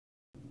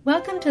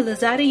Welcome to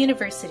Lazada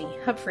University,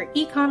 hub for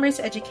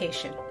e-commerce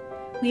education.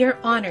 We are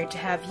honored to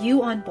have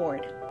you on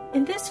board.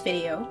 In this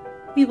video,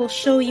 we will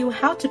show you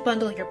how to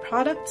bundle your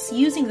products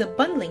using the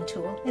bundling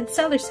tool in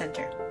Seller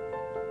Center.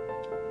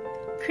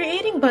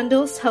 Creating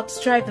bundles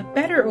helps drive a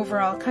better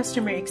overall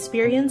customer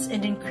experience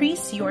and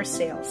increase your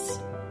sales.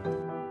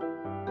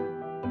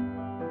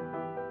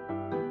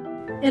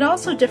 It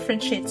also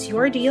differentiates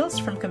your deals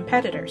from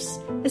competitors,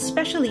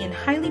 especially in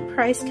highly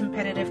priced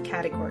competitive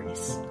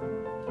categories.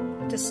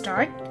 To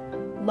start,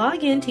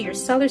 log in to your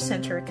Seller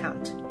Center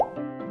account.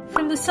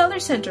 From the Seller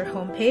Center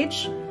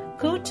homepage,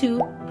 go to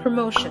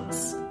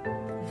Promotions,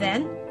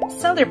 then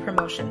Seller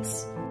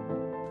Promotions.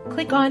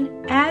 Click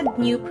on Add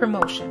New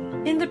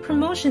Promotion. In the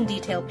Promotion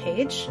Detail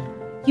page,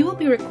 you will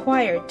be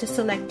required to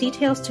select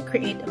details to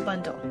create a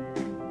bundle.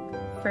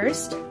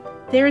 First,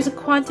 there is a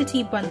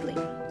quantity bundling,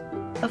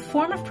 a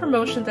form of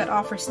promotion that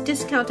offers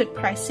discounted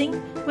pricing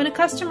when a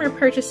customer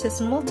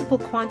purchases multiple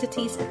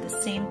quantities at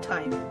the same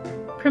time.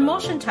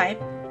 Promotion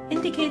type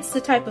indicates the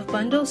type of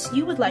bundles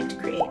you would like to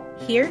create.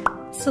 Here,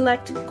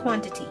 select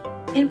Quantity.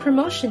 In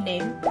Promotion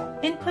Name,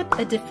 input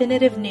a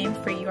definitive name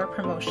for your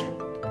promotion.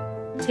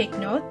 Take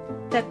note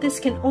that this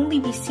can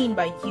only be seen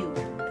by you,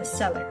 the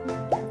seller.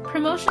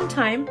 Promotion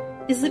time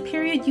is the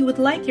period you would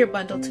like your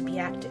bundle to be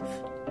active.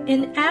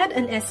 In Add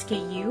an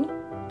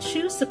SKU,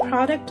 choose the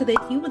product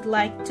that you would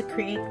like to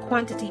create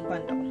quantity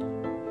bundle.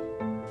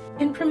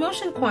 In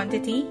Promotion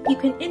Quantity, you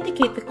can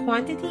indicate the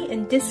quantity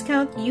and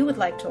discount you would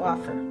like to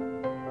offer.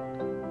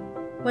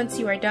 Once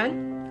you are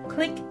done,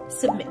 click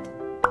Submit.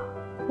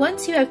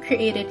 Once you have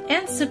created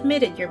and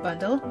submitted your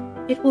bundle,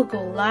 it will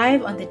go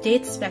live on the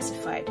date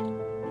specified.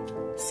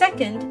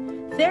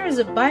 Second, there is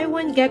a Buy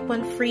One Get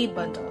One Free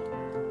bundle,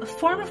 a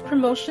form of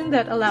promotion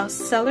that allows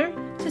seller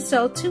to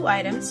sell 2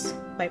 items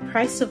by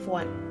price of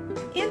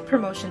 1. In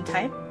Promotion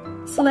Type,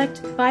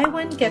 select Buy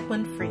One Get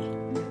One Free.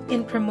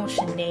 In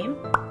Promotion Name,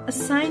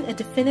 assign a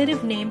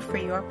definitive name for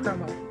your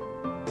promo.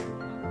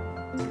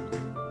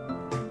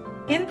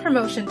 In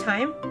Promotion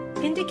Time,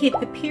 indicate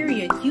the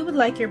period you would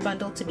like your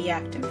bundle to be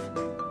active.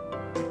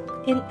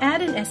 In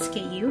Add an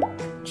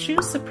SKU,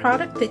 choose the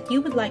product that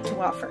you would like to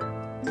offer.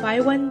 Buy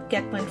one,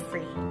 get one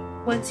free.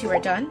 Once you are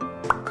done,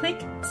 click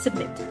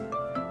Submit.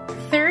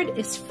 Third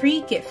is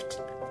Free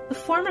Gift, a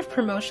form of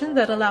promotion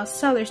that allows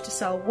sellers to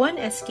sell 1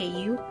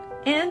 SKU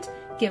and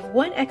give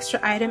 1 extra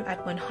item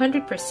at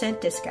 100%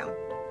 discount.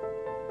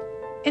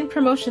 In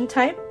Promotion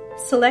Type,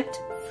 select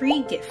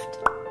Free Gift.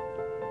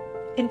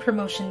 In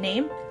Promotion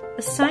Name,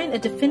 assign a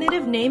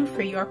definitive name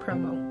for your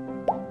promo.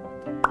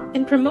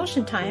 In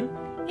Promotion Time,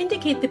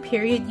 indicate the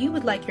period you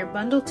would like your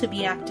bundle to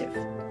be active.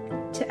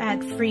 To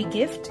add Free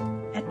Gift,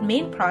 at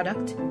Main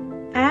Product,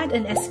 add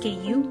an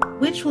SKU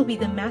which will be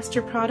the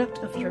master product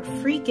of your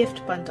Free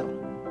Gift bundle.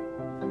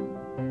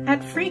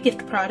 At Free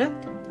Gift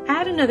Product,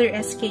 add another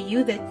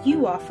SKU that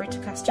you offer to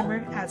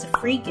customer as a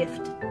free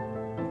gift.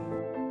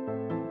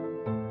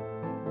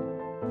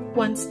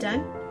 Once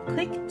done,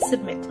 click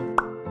Submit.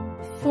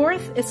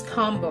 Fourth is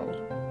Combo,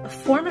 a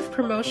form of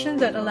promotion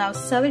that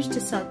allows sellers to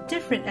sell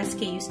different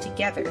SKUs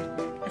together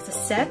as a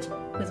set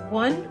with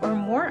 1 or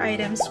more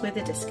items with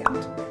a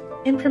discount.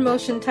 In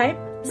Promotion Type,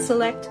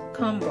 select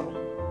Combo.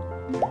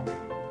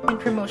 In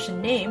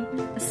Promotion Name,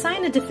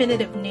 assign a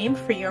definitive name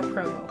for your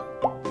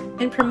promo.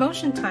 In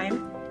Promotion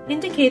Time,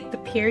 indicate the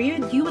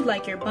period you would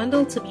like your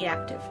bundle to be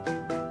active.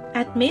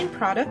 At Main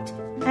Product,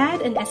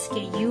 add an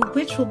SKU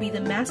which will be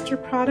the master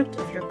product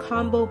of your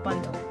combo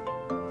bundle.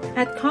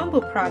 At Combo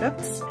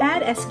Products,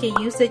 add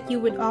SKUs that you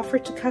would offer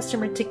to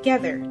customer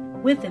together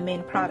with the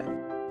main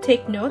product.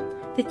 Take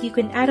note that you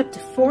can add up to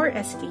 4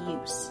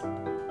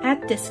 SKUs.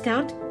 At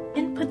Discount,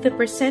 input the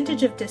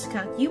percentage of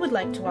discount you would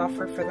like to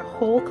offer for the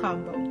whole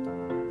combo.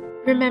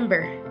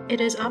 Remember,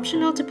 it is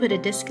optional to put a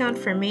discount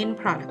for main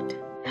product.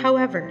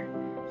 However,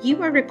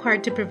 you are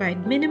required to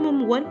provide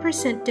minimum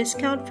 1%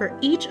 discount for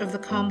each of the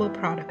combo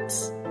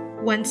products.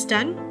 Once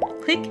done,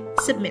 click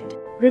Submit.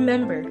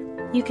 Remember,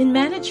 you can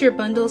manage your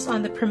bundles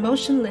on the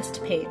Promotion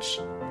List page.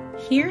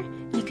 Here,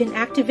 you can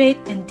activate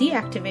and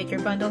deactivate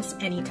your bundles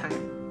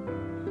anytime.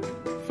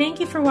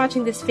 Thank you for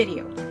watching this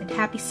video, and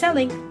happy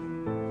selling!